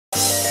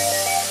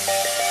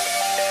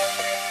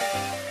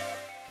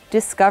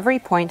Discovery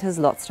Point has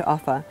lots to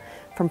offer,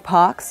 from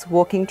parks,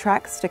 walking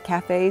tracks to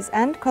cafes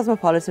and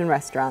cosmopolitan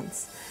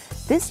restaurants.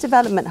 This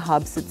development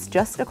hub sits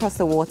just across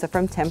the water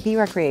from Tempe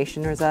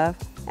Recreation Reserve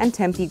and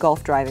Tempe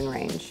Golf Driving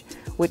Range,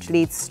 which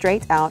leads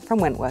straight out from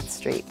Wentworth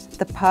Street,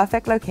 the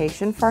perfect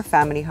location for a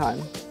family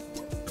home.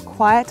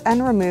 Quiet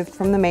and removed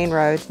from the main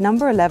road,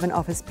 number 11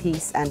 offers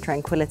peace and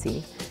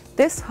tranquility.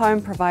 This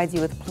home provides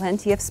you with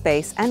plenty of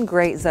space and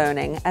great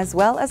zoning, as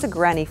well as a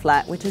granny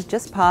flat which is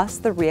just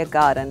past the rear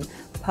garden,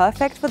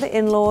 perfect for the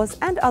in-laws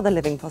and other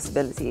living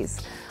possibilities.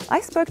 I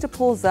spoke to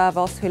Paul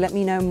Zervos, who let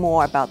me know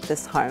more about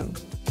this home.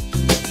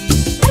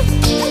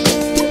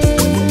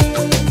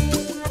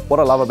 What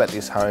I love about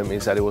this home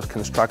is that it was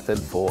constructed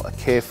for a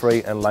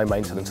carefree and low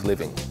maintenance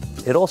living.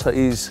 It also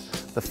is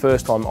the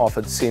first time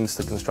offered since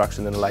the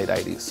construction in the late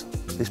 80s.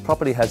 This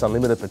property has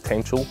unlimited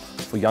potential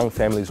for young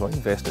families or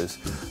investors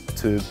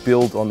to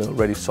build on the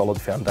already solid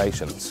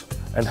foundations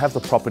and have the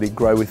property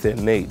grow with their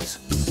needs.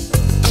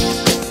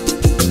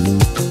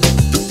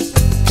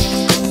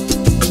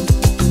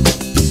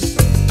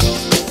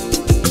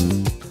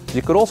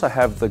 You could also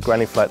have the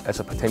granny flat as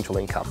a potential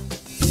income.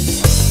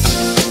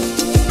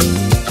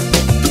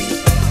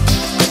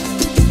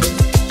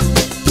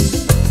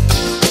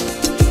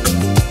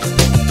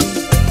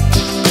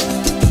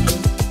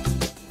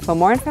 For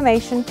more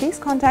information, please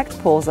contact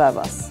Paul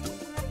Zervos.